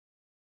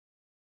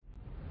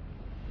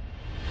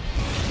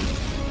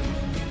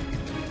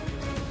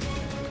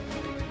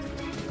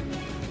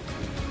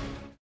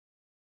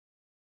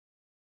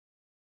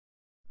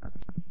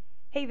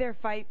Hey there,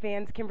 fight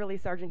fans. Kimberly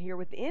Sargent here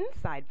with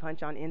Inside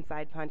Punch on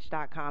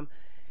InsidePunch.com,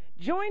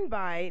 joined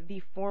by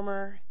the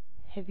former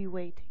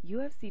heavyweight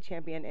UFC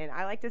champion, and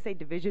I like to say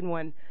Division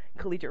I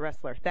collegiate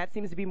wrestler. That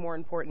seems to be more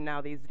important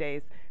now these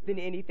days than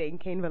anything.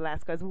 Cain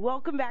Velasquez,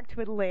 welcome back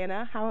to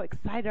Atlanta. How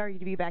excited are you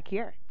to be back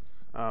here?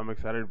 I'm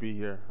excited to be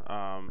here.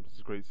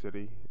 It's a great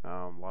city.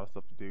 A lot of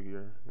stuff to do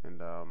here,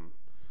 and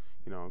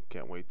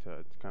can't wait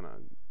to kind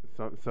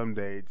of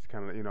someday just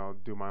kind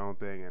of do my own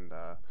thing and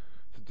to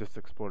just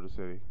explore the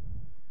city.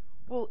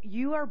 Well,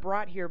 you are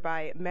brought here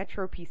by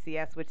Metro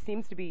PCS, which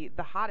seems to be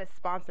the hottest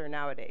sponsor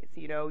nowadays.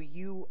 You know,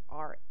 you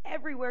are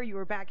everywhere. You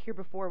were back here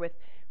before with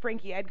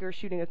Frankie Edgar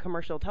shooting a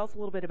commercial. Tell us a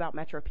little bit about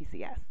Metro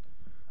PCS.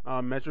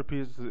 Metro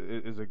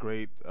PCS is a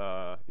great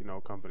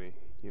company.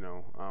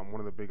 One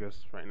of the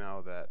biggest right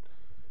now that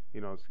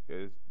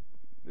is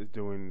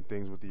doing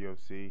things with the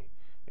UFC,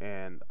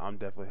 and I'm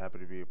definitely happy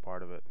to be a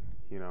part of it.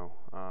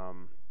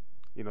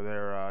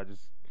 They're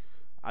just,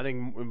 I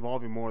think,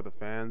 involving more of the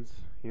fans.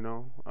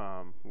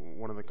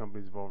 One of the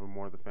companies involving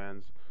more of the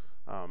fans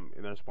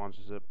in their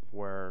sponsorship,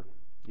 where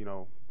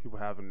people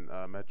having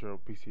Metro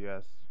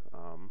PCS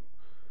on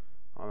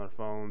their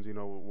phones.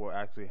 Will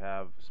actually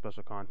have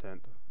special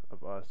content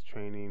of us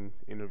training,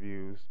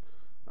 interviews,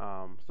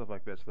 stuff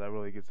like that. So that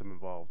really gets them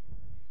involved.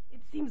 It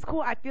seems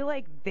cool. I feel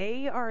like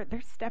they're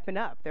stepping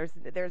up. There's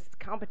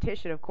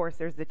competition, of course.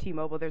 There's the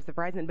T-Mobile, there's the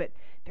Verizon, but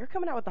they're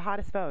coming out with the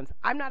hottest phones.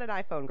 I'm not an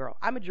iPhone girl.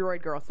 I'm a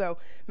Droid girl. So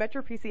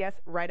Metro PCS,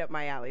 right up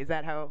my alley. Is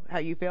that how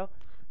you feel?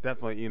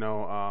 Definitely.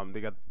 They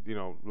got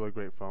really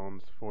great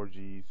phones,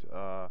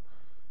 4Gs.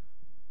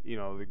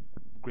 The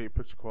great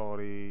picture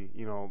quality.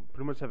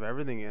 Pretty much have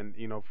everything, and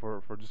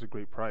for just a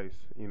great price.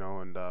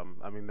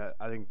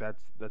 I think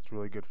that's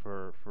really good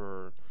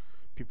for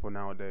people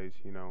nowadays,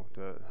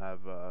 to have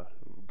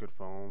good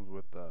phones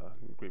with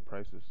great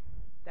prices.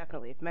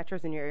 Definitely. If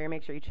Metro's in your area,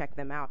 make sure you check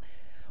them out.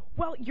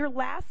 Well, your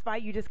last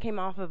fight, you just came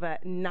off of a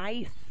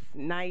nice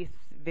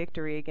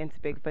victory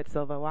against Bigfoot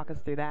Silva. Walk us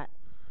through that.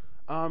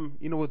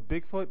 With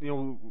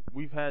Bigfoot,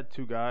 we've had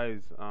two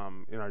guys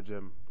in our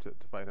gym to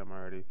fight him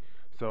already.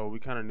 So we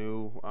kind of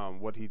knew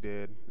what he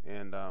did,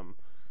 and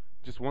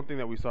just one thing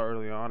that we saw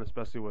early on,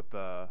 especially with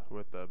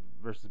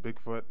versus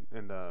Bigfoot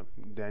and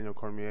Daniel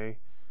Cormier,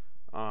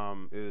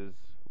 is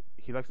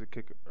he likes to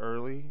kick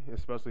early,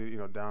 especially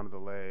down to the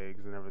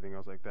legs and everything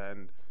else like that.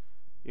 And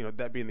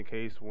that being the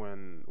case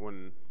when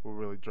we're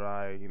really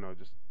dry,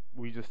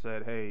 we just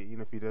said, hey,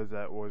 if he does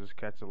that, we'll just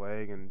catch the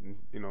leg and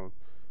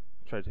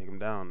try to take him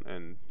down.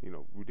 And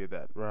we did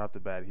that right off the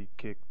bat. He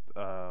kicked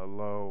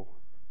low,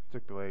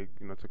 took the leg,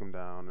 took him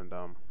down, and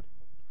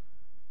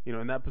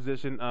in that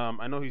position,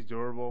 I know he's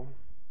durable.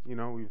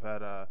 We've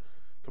had a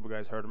couple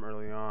guys hurt him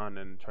early on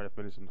and try to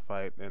finish him the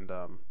fight, and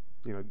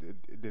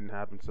it didn't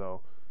happen.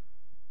 So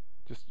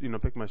just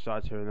pick my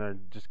shots here and there,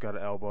 and just got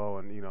an elbow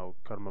and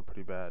cut him up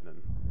pretty bad,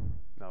 and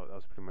that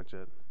was pretty much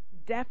it.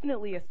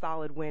 Definitely a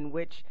solid win,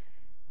 which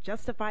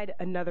justified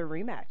another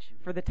rematch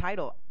for the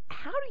title.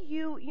 How do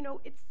you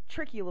it's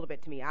tricky a little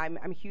bit to me. I'm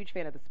a huge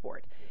fan of the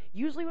sport.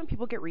 Usually when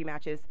people get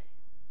rematches,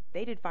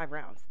 they did 5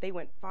 rounds. They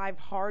went 5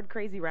 hard,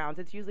 crazy rounds.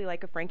 It's usually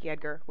like a Frankie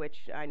Edgar,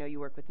 which I know you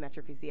work with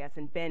Metro PCS,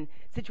 and Ben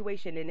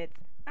situation, and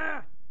it's,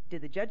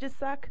 did the judges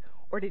suck,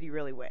 or did he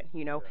really win?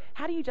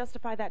 How do you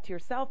justify that to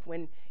yourself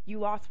when you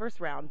lost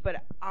first round,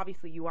 but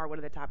obviously you are one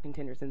of the top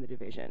contenders in the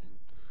division?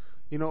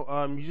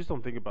 You just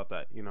don't think about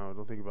that.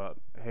 Don't think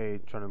about, hey,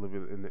 trying to live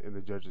it in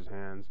the judges'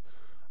 hands.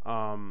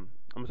 I'm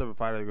the type of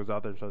fighter that goes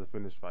out there and tries to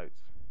finish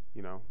fights.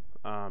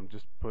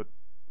 Just put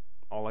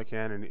all I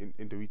can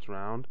into each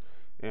round,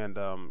 and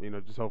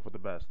just hope for the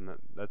best, and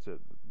that's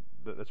it.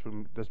 That's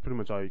pretty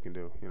much all you can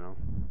do.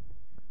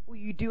 Well,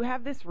 you do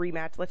have this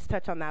rematch. Let's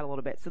touch on that a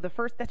little bit. So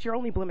that's your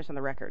only blemish on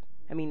the record.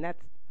 I mean,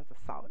 that's a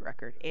solid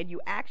record. And you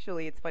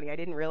actually, it's funny, I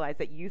didn't realize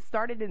that you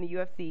started in the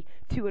UFC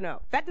 2-0.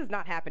 That does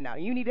not happen now.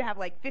 You need to have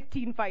like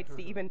 15 fights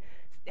to even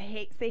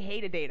say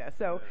hey to Dana.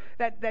 So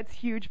that's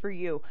huge for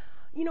you.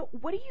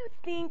 What do you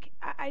think?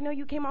 I know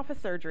you came off of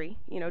surgery,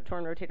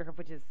 torn rotator cuff,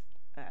 which is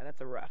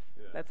that's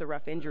a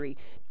rough injury.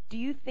 Do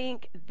you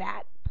think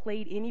that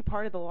played any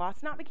part of the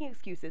loss? Not making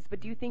excuses, but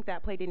do you think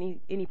that played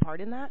any part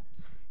in that?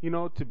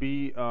 To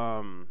be,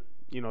 to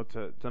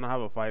not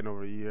have a fight in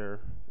over a year,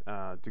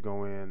 to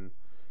go in,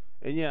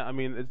 and yeah, I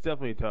mean, it's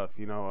definitely tough.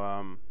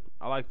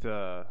 I like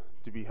to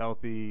be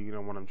healthy,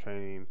 when I'm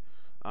training.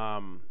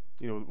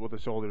 With the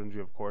shoulder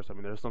injury, of course. I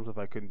mean, there's some stuff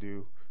I couldn't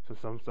do,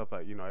 some stuff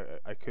I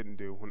couldn't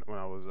do when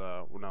I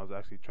was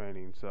actually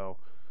training. So,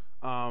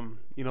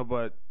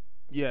 but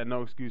yeah,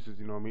 no excuses.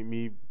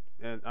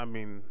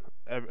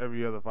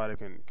 Every other fighter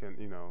can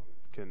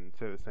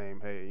say the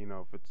same. Hey,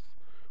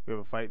 if we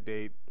have a fight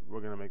date, we're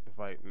going to make the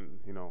fight, and,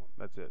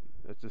 that's it.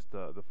 It's just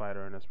the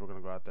fighter in us. We're going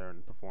to go out there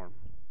and perform.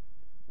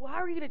 Well, how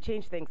are you going to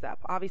change things up?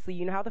 Obviously,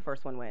 you know how the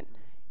first one went.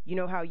 You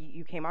know how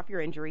you came off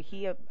your injury.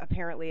 He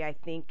apparently, I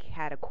think,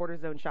 had a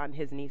cortisone shot in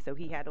his knee, so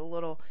he had a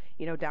little,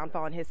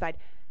 downfall on his side.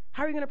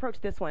 How are you going to approach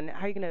this one?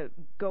 How are you going to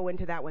go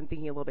into that one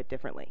thinking a little bit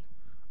differently?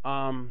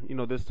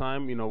 This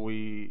time,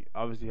 we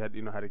obviously had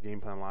a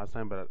game plan last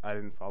time, but I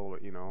didn't follow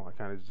it. I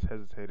kind of just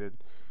hesitated,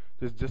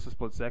 just a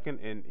split second,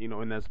 and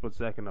in that split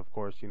second, of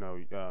course, you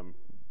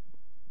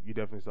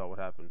definitely saw what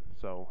happened.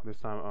 So this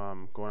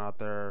time, going out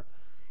there,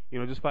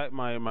 just fight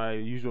my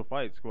usual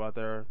fights. Go out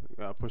there,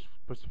 push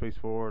the pace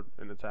forward,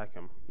 and attack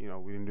him. We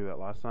didn't do that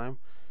last time,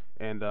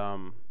 and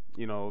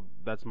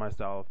that's my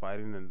style of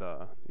fighting, and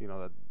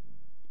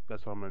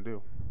that's what I'm gonna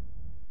do.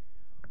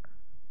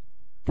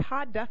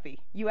 Todd Duffy,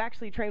 you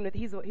actually trained with.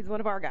 He's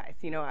one of our guys.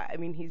 I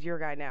mean, he's your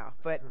guy now.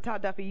 But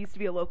Todd Duffy used to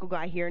be a local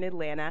guy here in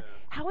Atlanta. Yeah.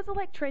 How was it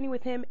like training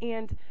with him?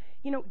 And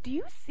do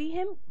you see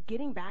him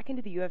getting back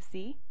into the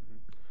UFC?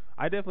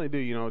 I definitely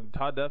do.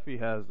 Todd Duffy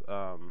has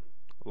a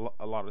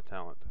lot of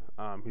talent.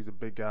 He's a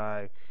big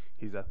guy.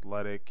 He's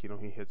athletic.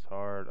 He hits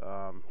hard.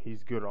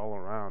 He's good all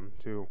around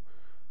too.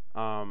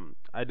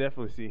 I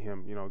definitely see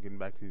him, getting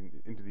back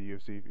into the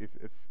UFC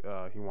if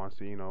he wants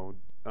to.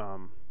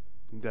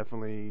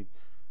 Definitely.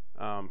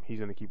 He's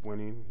gonna keep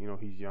winning.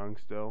 He's young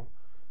still,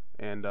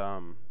 and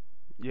the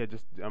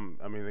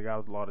guy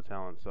with a lot of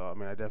talent. So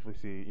I definitely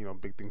see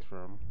big things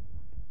for him.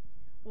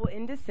 Well,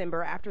 in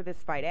December, after this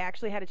fight, I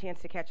actually had a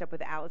chance to catch up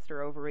with Alistair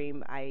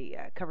Overeem.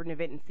 I covered an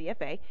event in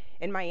CFA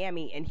in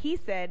Miami, and he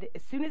said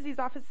as soon as he's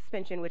off his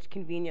suspension, which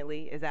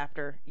conveniently is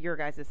after your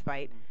guys'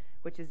 fight,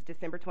 which is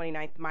December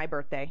 29th, my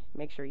birthday.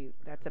 Make sure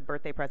that's a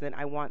birthday present.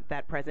 I want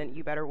that present.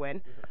 You better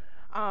win.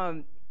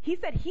 He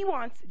said he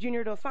wants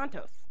Junior Dos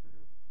Santos.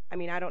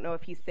 I don't know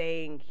if he's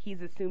saying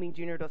he's assuming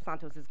Junior Dos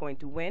Santos is going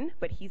to win,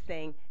 but he's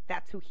saying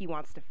that's who he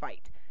wants to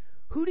fight.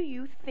 Who do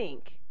you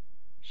think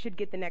should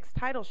get the next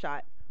title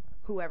shot,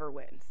 whoever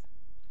wins?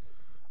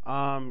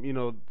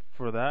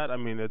 For that,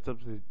 it's up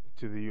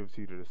to the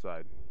UFC to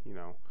decide.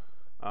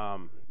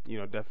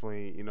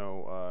 Definitely, it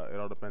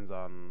all depends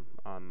on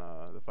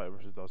the fight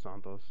versus Dos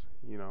Santos.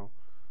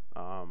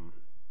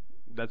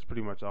 That's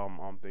pretty much all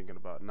I'm thinking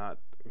about. Not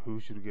who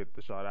should get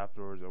the shot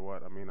afterwards or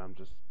what. I'm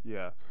just,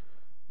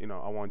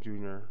 I want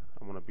Junior.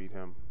 I want to beat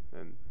him,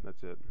 and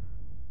that's it.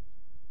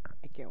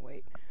 I can't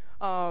wait.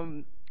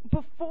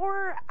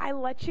 Before I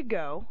let you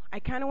go, I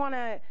kind of want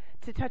to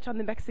touch on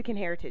the Mexican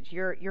heritage.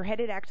 You're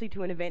headed actually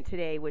to an event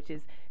today, which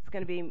is it's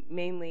going to be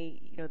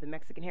mainly the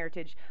Mexican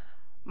heritage.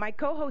 My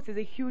co-host is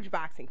a huge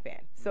boxing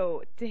fan,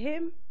 so to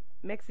him,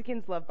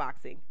 Mexicans love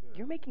boxing. Yeah.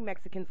 You're making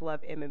Mexicans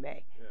love MMA.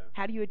 Yeah.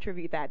 How do you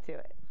attribute that to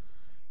it?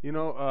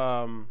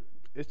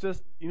 It's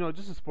just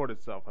just the sport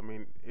itself.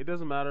 It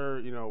doesn't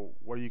matter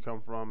where you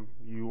come from.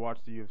 You watch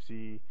the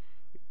UFC,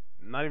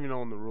 not even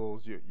knowing the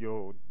rules,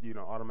 you'll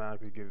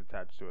automatically get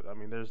attached to it.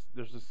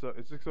 There's just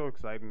it's just so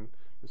exciting.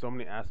 There's so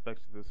many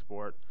aspects to the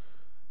sport.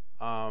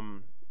 I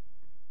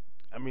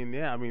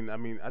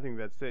think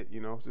that's it.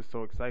 It's just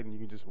so exciting. You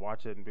can just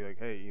watch it and be like,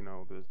 hey,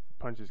 there's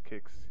punches,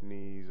 kicks,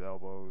 knees,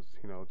 elbows,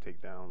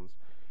 takedowns,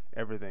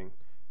 everything,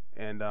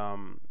 and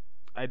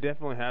I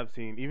definitely have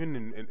seen,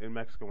 even in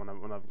Mexico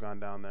when I've gone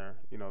down there,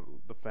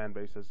 the fan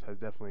base has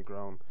definitely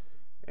grown,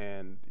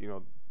 and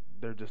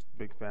they're just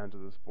big fans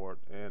of the sport,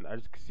 and I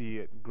just see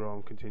it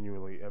growing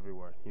continually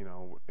everywhere,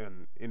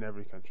 and in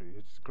every country,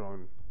 it's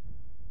growing.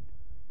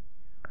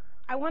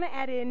 I want to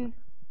add in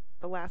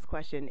the last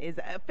question is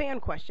a fan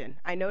question.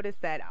 I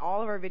noticed that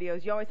all of our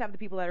videos, you always have the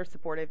people that are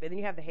supportive, and then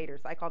you have the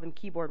haters. I call them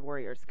keyboard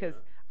warriors because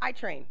I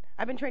train.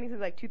 I've been training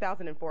since like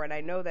 2004, and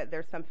I know that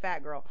there's some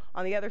fat girl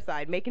on the other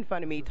side making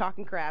fun of me,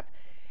 talking crap.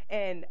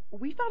 And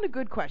we found a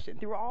good question.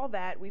 Through all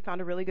that, we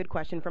found a really good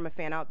question from a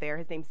fan out there.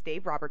 His name's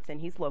Dave Robertson.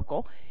 He's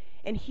local.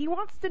 And he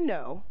wants to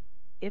know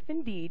if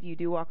indeed you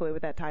do walk away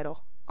with that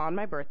title on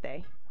my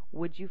birthday,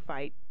 would you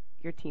fight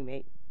your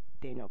teammate,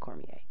 Daniel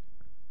Cormier?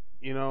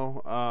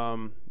 Daniel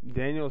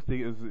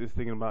is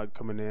thinking about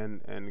coming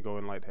in and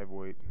going light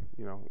heavyweight,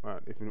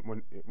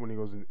 when he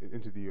goes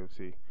into the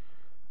UFC.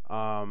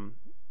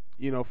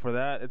 For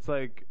that, it's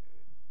like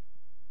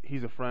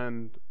he's a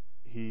friend,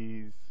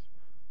 he's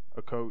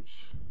a coach,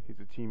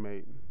 he's a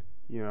teammate,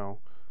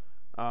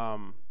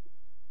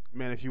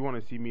 Man, if you want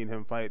to see me and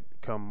him fight,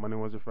 come Monday,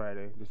 Wednesday,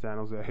 Friday to San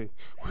Jose.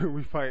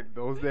 We fight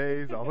those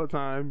days all the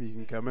time. You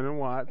can come in and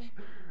watch.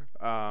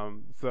 We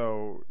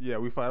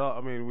fight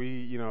all.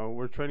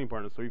 We're training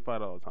partners, so we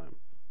fight all the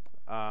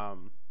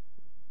time.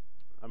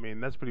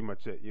 That's pretty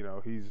much it.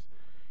 He's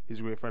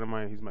a great friend of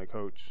mine. He's my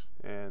coach,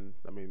 and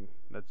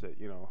that's it.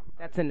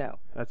 That's a no.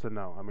 That's a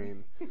no.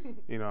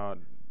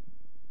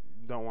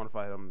 Don't want to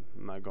fight him.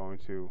 I'm not going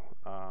to.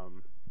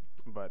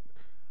 But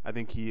I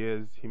think he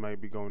might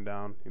be going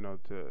down,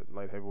 to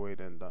light heavyweight,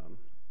 and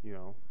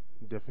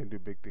definitely do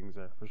big things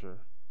there for sure.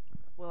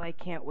 Well, I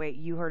can't wait.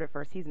 You heard it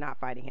first. He's not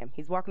fighting him.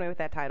 He's walking away with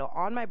that title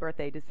on my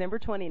birthday, December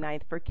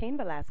 29th, for Cain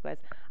Velasquez.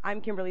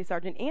 I'm Kimberly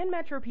Sargent and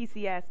Metro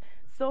PCS.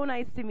 So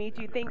nice to meet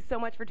you. Thanks so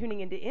much for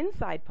tuning into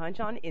Inside Punch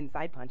on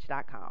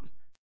InsidePunch.com.